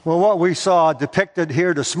Well, what we saw depicted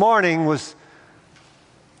here this morning was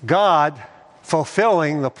God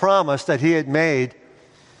fulfilling the promise that He had made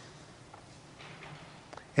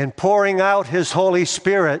and pouring out His Holy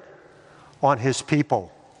Spirit on His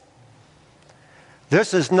people.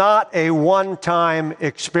 This is not a one-time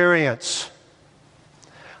experience.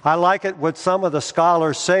 I like it what some of the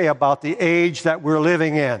scholars say about the age that we're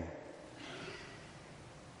living in.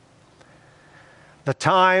 The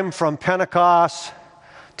time from Pentecost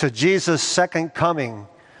to Jesus' second coming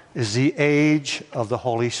is the age of the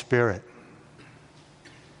Holy Spirit.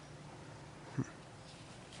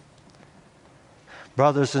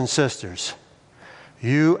 Brothers and sisters,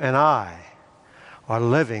 you and I are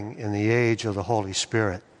living in the age of the Holy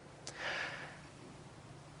Spirit.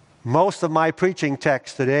 Most of my preaching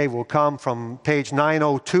text today will come from page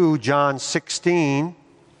 902, John 16.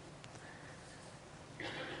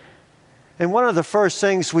 And one of the first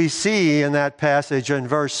things we see in that passage in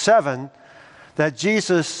verse 7, that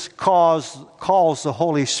Jesus calls the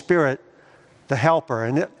Holy Spirit the Helper.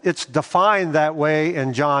 And it's defined that way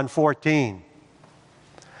in John 14.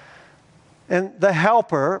 And the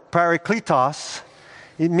Helper, Parakletos,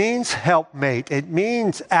 it means helpmate, it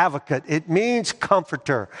means advocate, it means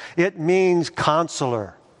comforter, it means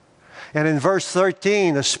counselor. And in verse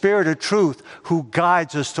 13, the Spirit of truth who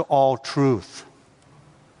guides us to all truth.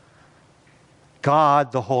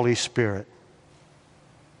 God, the Holy Spirit.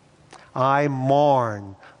 I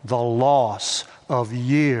mourn the loss of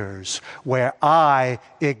years where I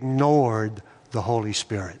ignored the Holy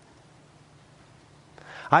Spirit.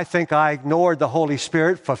 I think I ignored the Holy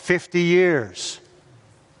Spirit for 50 years.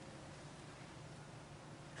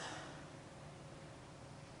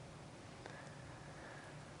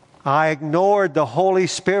 I ignored the Holy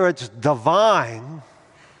Spirit's divine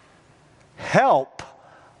help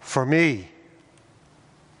for me.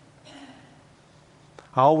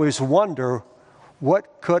 I always wonder,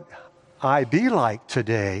 what could I be like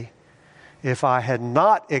today if I had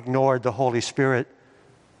not ignored the Holy Spirit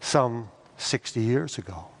some 60 years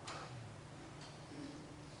ago?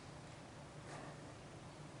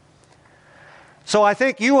 So I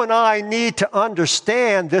think you and I need to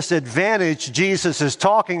understand this advantage Jesus is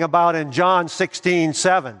talking about in John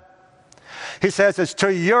 16:7. He says, it's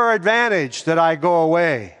to your advantage that I go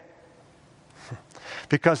away,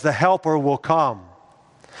 because the Helper will come.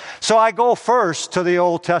 So I go first to the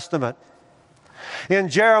Old Testament. In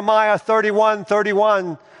Jeremiah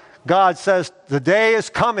 31:31, God says, the day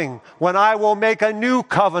is coming when I will make a new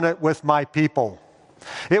covenant with my people.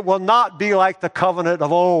 It will not be like the covenant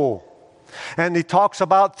of old. And He talks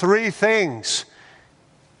about three things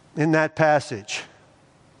in that passage.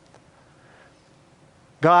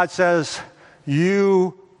 God says,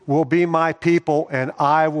 you will be my people and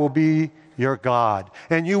I will be your God.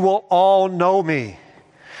 And you will all know me.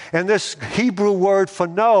 And this Hebrew word for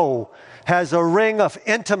know has a ring of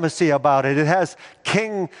intimacy about it. It has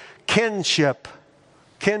kinship,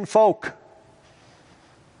 kinfolk.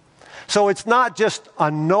 So it's not just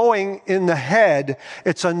a knowing in the head,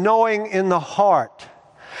 it's a knowing in the heart.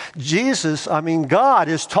 God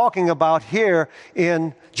is talking about here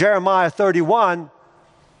in Jeremiah 31,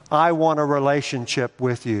 I want a relationship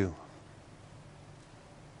with you.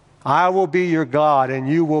 I will be your God and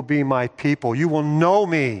you will be my people. You will know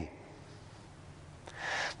me.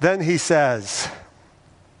 Then He says,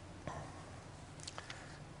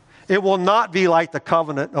 it will not be like the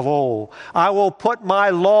covenant of old. I will put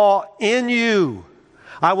my law in you.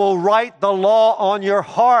 I will write the law on your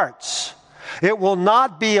hearts. It will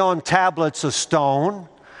not be on tablets of stone.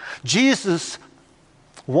 Jesus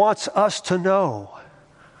wants us to know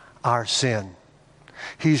our sin.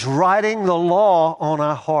 He's writing the law on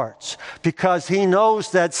our hearts because He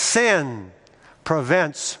knows that sin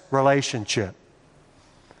prevents relationship.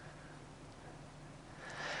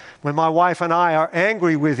 When my wife and I are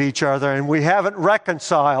angry with each other and we haven't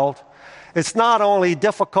reconciled, it's not only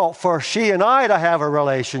difficult for she and I to have a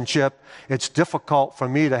relationship, it's difficult for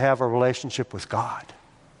me to have a relationship with God.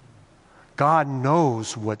 God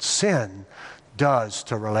knows what sin does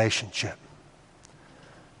to relationship.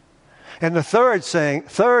 And the third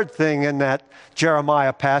thing in that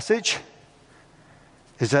Jeremiah passage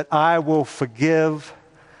is that I will forgive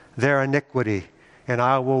their iniquity and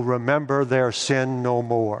I will remember their sin no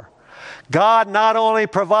more. God not only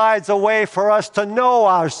provides a way for us to know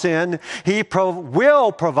our sin, He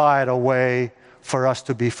will provide a way for us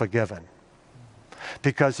to be forgiven.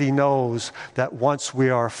 Because He knows that once we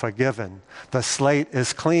are forgiven, the slate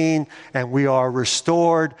is clean and we are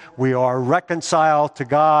restored, we are reconciled to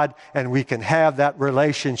God, and we can have that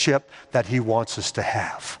relationship that He wants us to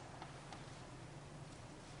have.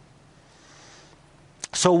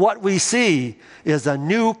 So what we see is a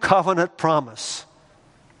new covenant promise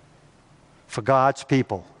for God's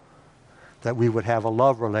people, that we would have a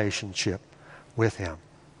love relationship with him.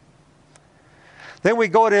 Then we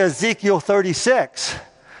go to Ezekiel 36,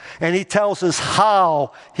 and he tells us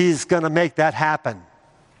how he's going to make that happen.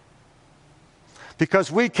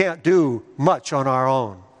 Because we can't do much on our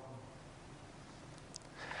own.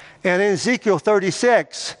 And in Ezekiel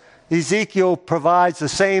 36, Ezekiel provides the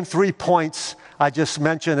same 3 points I just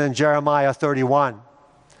mentioned in Jeremiah 31.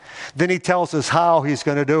 Then he tells us how he's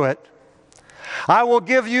going to do it. I will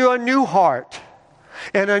give you a new heart,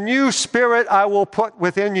 and a new spirit I will put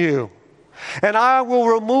within you. And I will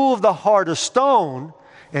remove the heart of stone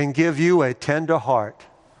and give you a tender heart,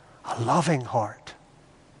 a loving heart.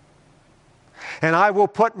 And I will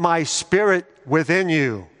put my spirit within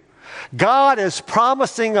you. God is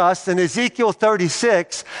promising us in Ezekiel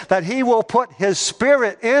 36 that he will put his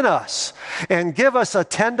spirit in us and give us a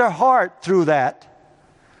tender heart through that,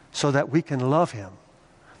 so that we can love him,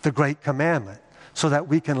 the great commandment, so that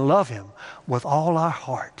we can love him with all our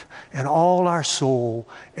heart and all our soul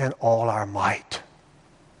and all our might.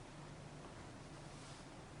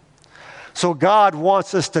 So God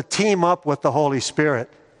wants us to team up with the Holy Spirit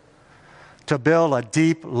to build a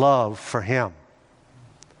deep love for him.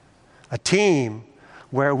 A team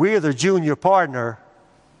where we're the junior partner,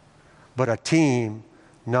 but a team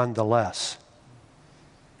nonetheless.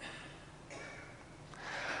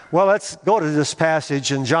 Well, let's go to this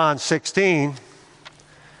passage in John 16.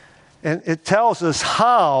 And it tells us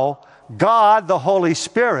how God, the Holy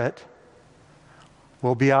Spirit,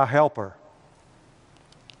 will be our helper.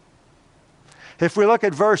 If we look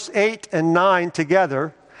at verse 8 and 9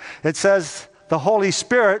 together, it says the Holy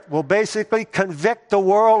Spirit will basically convict the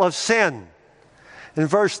world of sin. In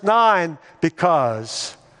verse 9,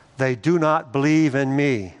 because they do not believe in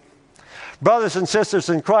me. Brothers and sisters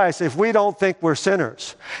in Christ, if we don't think we're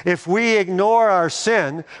sinners, if we ignore our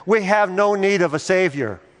sin, we have no need of a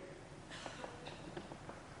Savior.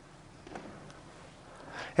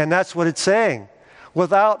 And that's what it's saying.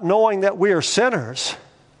 Without knowing that we are sinners,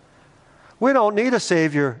 we don't need a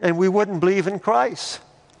Savior, and we wouldn't believe in Christ.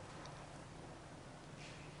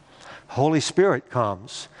 Holy Spirit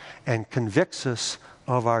comes and convicts us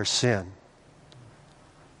of our sin.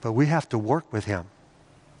 But we have to work with him.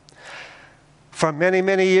 For many,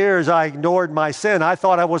 many years, I ignored my sin. I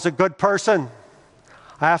thought I was a good person.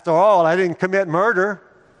 After all, I didn't commit murder.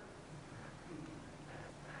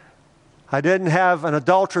 I didn't have an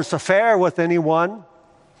adulterous affair with anyone.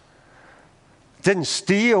 Didn't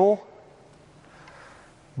steal.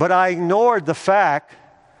 But I ignored the fact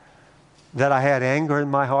that I had anger in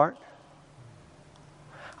my heart.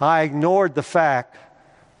 I ignored the fact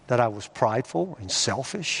that I was prideful and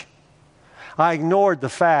selfish. I ignored the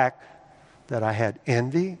fact that I had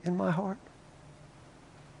envy in my heart.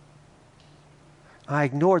 I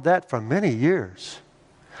ignored that for many years.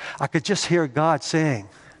 I could just hear God saying,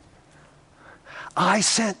 I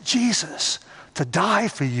sent Jesus to die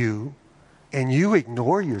for you, and you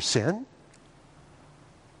ignore your sin?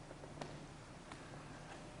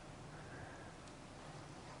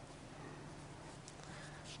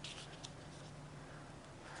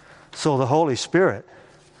 So the Holy Spirit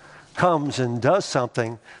comes and does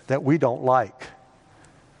something that we don't like.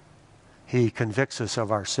 He convicts us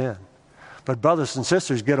of our sin. But brothers and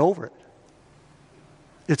sisters, get over it.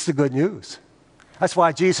 It's the good news. That's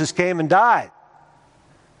why Jesus came and died.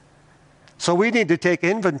 So we need to take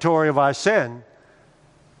inventory of our sin,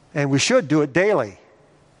 and we should do it daily.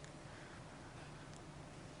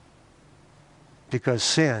 Because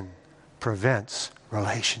sin prevents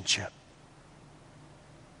relationship.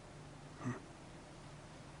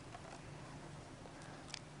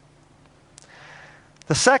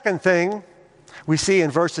 The second thing we see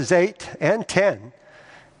in verses 8 and 10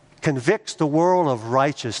 convicts the world of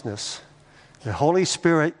righteousness. The Holy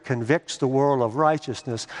Spirit convicts the world of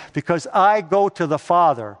righteousness because I go to the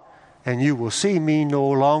Father and you will see me no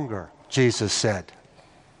longer, Jesus said.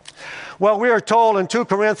 Well, we are told in 2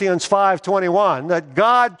 Corinthians 5:21 that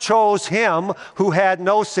God chose him who had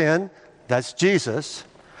no sin, that's Jesus,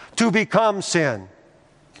 to become sin,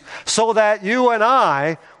 so that you and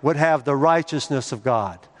I would have the righteousness of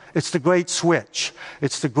God. It's the great switch.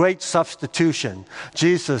 It's the great substitution.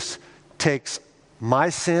 Jesus takes my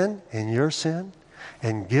sin and your sin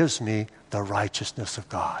and gives me the righteousness of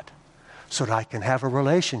God so that I can have a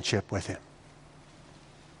relationship with him.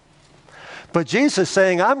 But Jesus is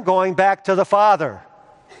saying, I'm going back to the Father.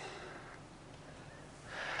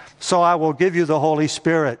 So I will give you the Holy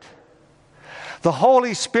Spirit. The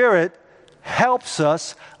Holy Spirit helps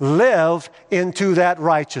us live into that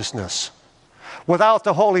righteousness. Without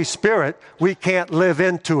the Holy Spirit, we can't live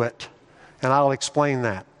into it. And I'll explain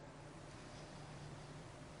that.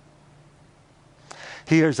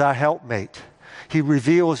 He is our helpmate. He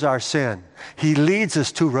reveals our sin. He leads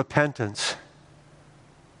us to repentance.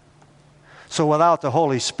 So without the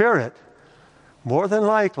Holy Spirit, more than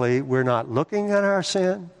likely, we're not looking at our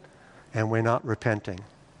sin and we're not repenting.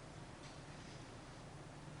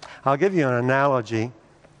 I'll give you an analogy.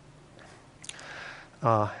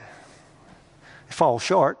 It falls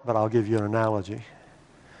short, but I'll give you an analogy.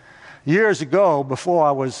 Years ago, before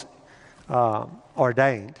I was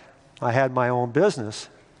ordained, I had my own business.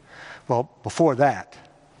 Well, before that,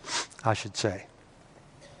 I should say.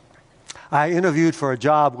 I interviewed for a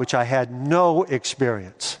job which I had no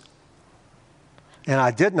experience. And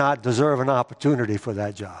I did not deserve an opportunity for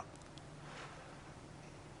that job.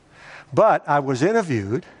 But I was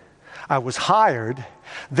interviewed, I was hired,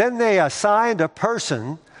 then they assigned a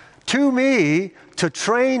person to me to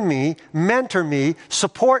train me, mentor me,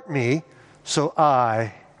 support me, so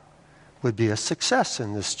I would be a success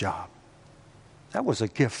in this job. That was a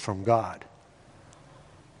gift from God.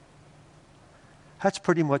 That's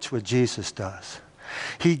pretty much what Jesus does.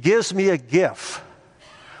 He gives me a gift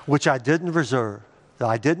which I didn't deserve,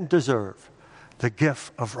 the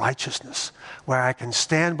gift of righteousness, where I can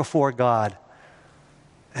stand before God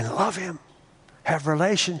and love Him, have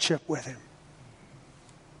relationship with Him.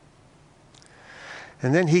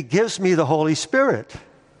 And then He gives me the Holy Spirit.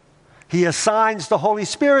 He assigns the Holy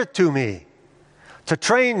Spirit to me to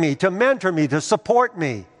train me, to mentor me, to support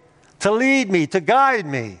me, to lead me, to guide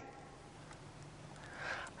me.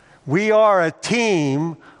 We are a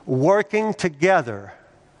team working together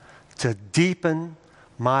to deepen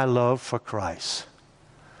my love for Christ.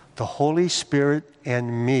 The Holy Spirit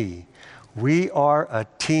and me, we are a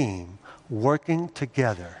team working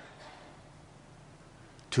together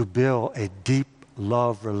to build a deep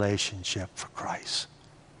love relationship for Christ.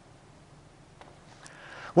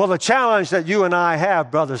 Well, the challenge that you and I have,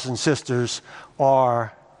 brothers and sisters,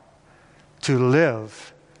 are to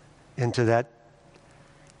live into that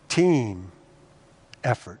team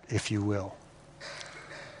effort, if you will.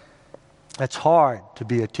 It's hard to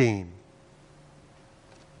be a team.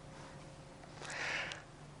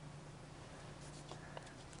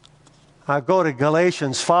 I go to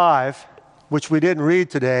Galatians 5, which we didn't read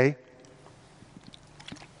today,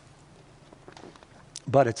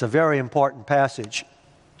 but it's a very important passage.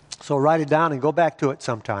 So write it down and go back to it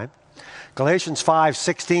sometime. Galatians 5,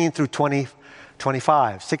 16 through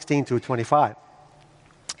 25. 16 through 25.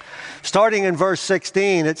 Starting in verse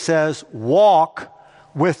 16, it says, walk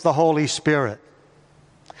with the Holy Spirit.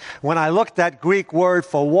 When I looked at Greek word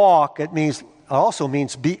for walk, it also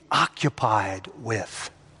means be occupied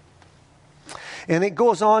with. And it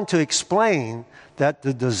goes on to explain that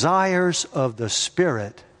the desires of the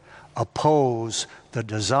Spirit oppose the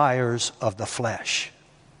desires of the flesh.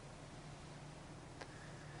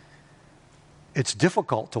 It's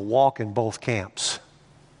difficult to walk in both camps.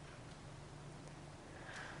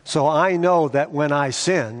 So I know that when I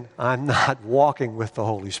sin, I'm not walking with the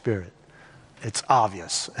Holy Spirit. It's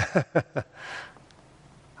obvious.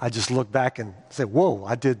 I just look back and say, whoa,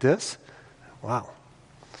 I did this? Wow.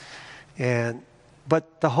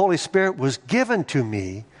 But the Holy Spirit was given to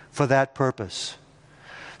me for that purpose.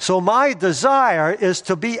 So my desire is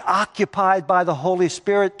to be occupied by the Holy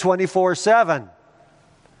Spirit 24/7.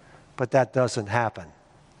 But that doesn't happen.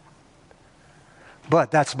 But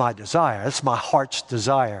that's my desire. That's my heart's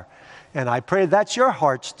desire. And I pray that's your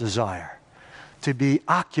heart's desire, to be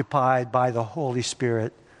occupied by the Holy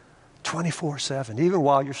Spirit 24/7, even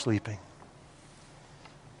while you're sleeping.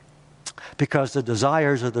 Because the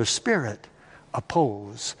desires of the Spirit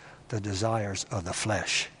oppose the desires of the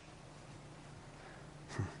flesh.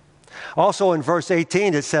 Also in verse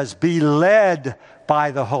 18 it says, be led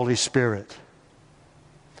by the Holy Spirit.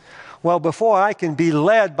 Well, before I can be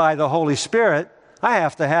led by the Holy Spirit, I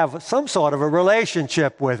have to have some sort of a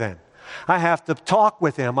relationship with Him. I have to talk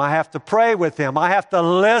with Him. I have to pray with Him. I have to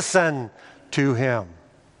listen to Him.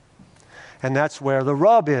 And that's where the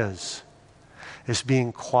rub is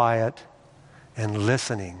being quiet and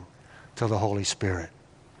listening to the Holy Spirit.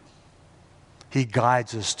 He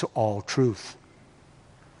guides us to all truth.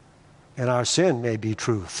 And our sin may be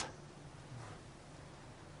truth.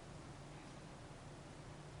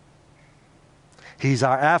 He's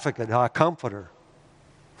our advocate, our comforter.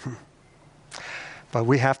 But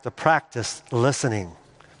we have to practice listening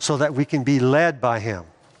so that we can be led by Him.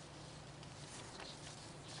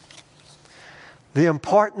 The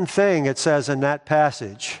important thing, it says in that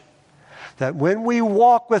passage, that when we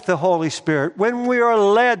walk with the Holy Spirit, when we are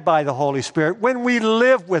led by the Holy Spirit, when we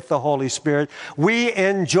live with the Holy Spirit, we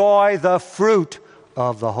enjoy the fruit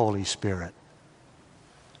of the Holy Spirit.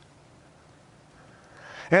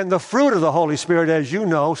 And the fruit of the Holy Spirit, as you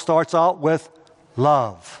know, starts out with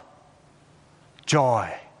love,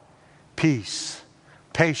 joy, peace,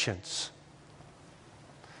 patience,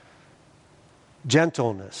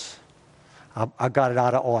 gentleness. I got it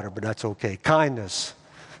out of order, but that's okay. Kindness,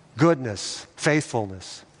 goodness,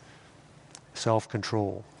 faithfulness,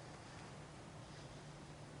 self-control.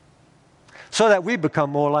 So that we become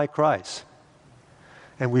more like Christ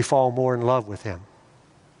and we fall more in love with Him.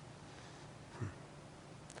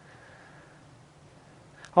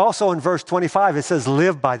 Also in verse 25 it says,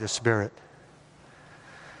 live by the Spirit.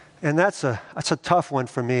 And that's a tough one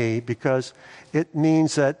for me, because it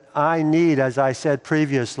means that I need, as I said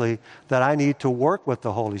previously, that I need to work with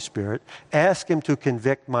the Holy Spirit, ask Him to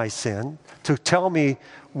convict my sin, to tell me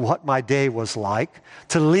what my day was like,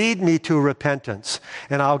 to lead me to repentance.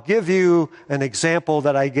 And I'll give you an example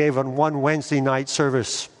that I gave on one Wednesday night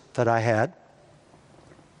service that I had.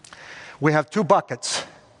 We have two buckets.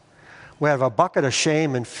 We have a bucket of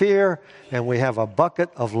shame and fear, and we have a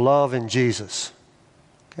bucket of love in Jesus.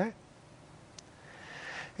 Okay?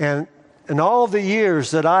 And in all the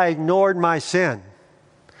years that I ignored my sin,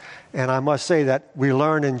 and I must say that we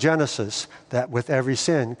learn in Genesis that with every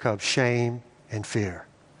sin comes shame and fear.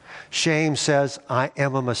 Shame says, I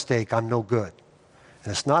am a mistake, I'm no good.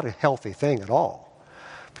 And it's not a healthy thing at all,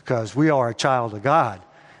 because we are a child of God,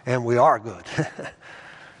 and we are good.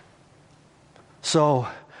 So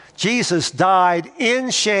Jesus died in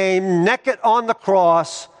shame, naked on the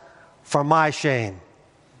cross, for my shame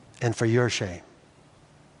and for your shame.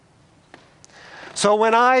 So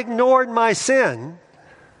when I ignored my sin,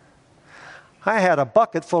 I had a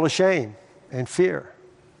bucket full of shame and fear.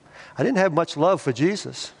 I didn't have much love for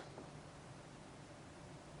Jesus.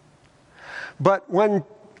 But when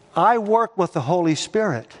I work with the Holy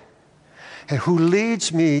Spirit, and who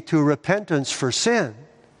leads me to repentance for sin,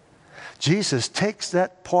 Jesus takes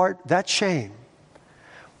that part, that shame,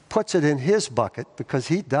 puts it in His bucket, because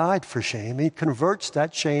He died for shame. He converts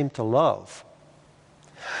that shame to love.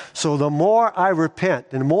 So the more I repent,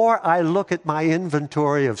 and the more I look at my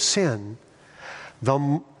inventory of sin,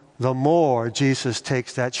 the more Jesus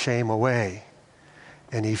takes that shame away,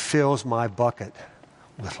 and He fills my bucket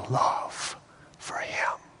with love for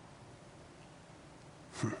Him.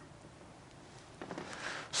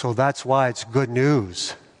 So that's why it's good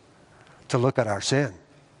news to look at our sin.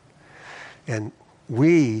 And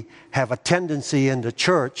we have a tendency in the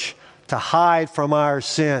church to hide from our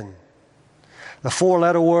sin. The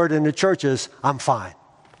four-letter word in the church is, I'm fine.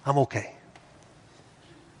 I'm okay.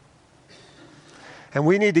 And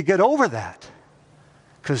we need to get over that,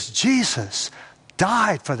 because Jesus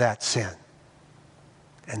died for that sin.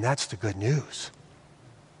 And that's the good news.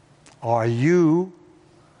 Are you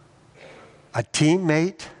a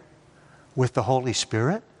teammate with the Holy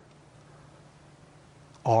Spirit?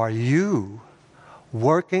 Are you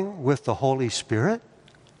working with the Holy Spirit?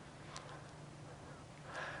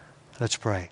 Let's pray.